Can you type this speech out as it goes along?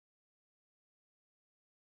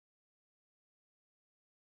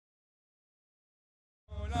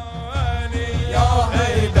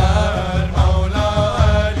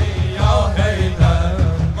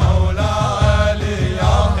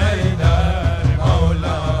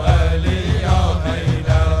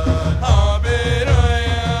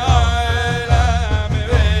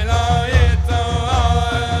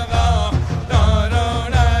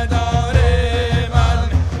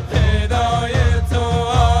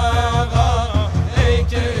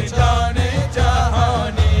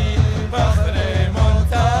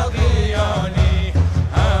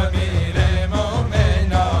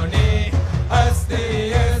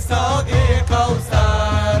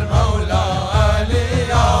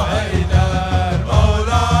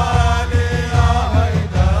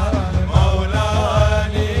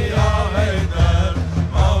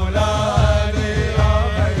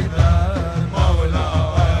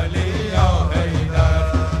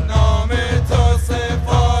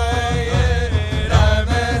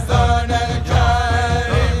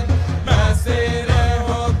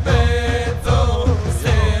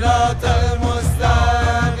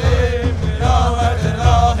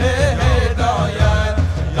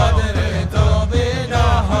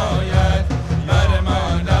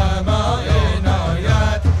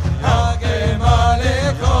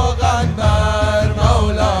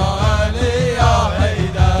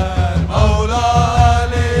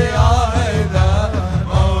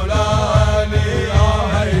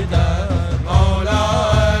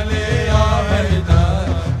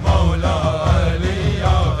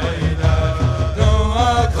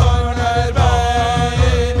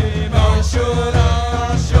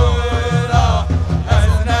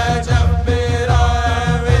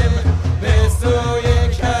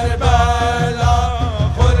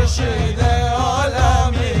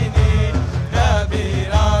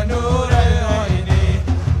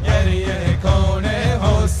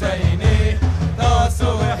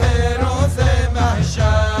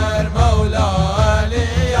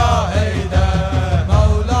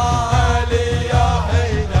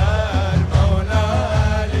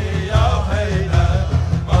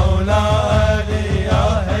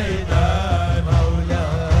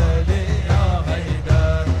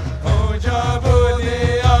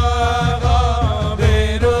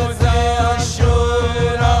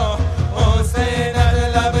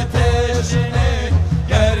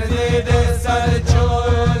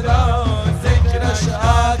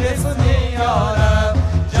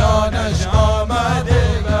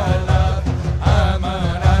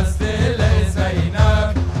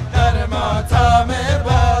همه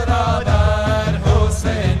برادر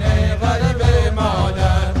حسین قلب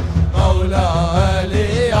مادر مولا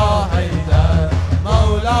علی یا حیدر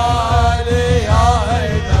مولا علی یا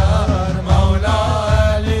حیدر مولا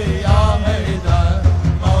علی یا حیدر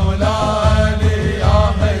مولا علی یا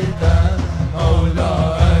حیدر مولا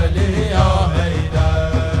علی یا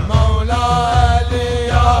حیدر مولا علی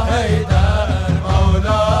یا حیدر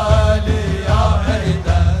مولا علی یا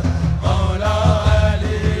حیدر مولا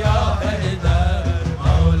علی یا حیدر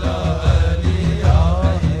مولا علی یا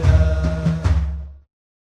حیدر.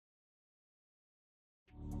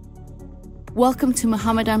 Welcome to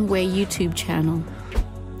Muhammadan Way YouTube channel,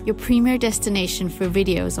 your premier destination for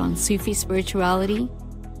videos on Sufi spirituality,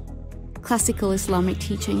 classical Islamic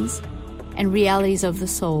teachings, and realities of the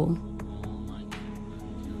soul.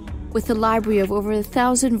 With a library of over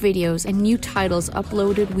 1,000 videos and new titles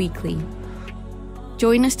uploaded weekly.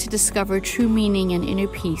 Join us to discover true meaning and inner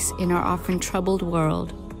peace in our often troubled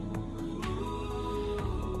world.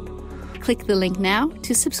 Click the link now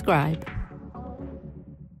to subscribe.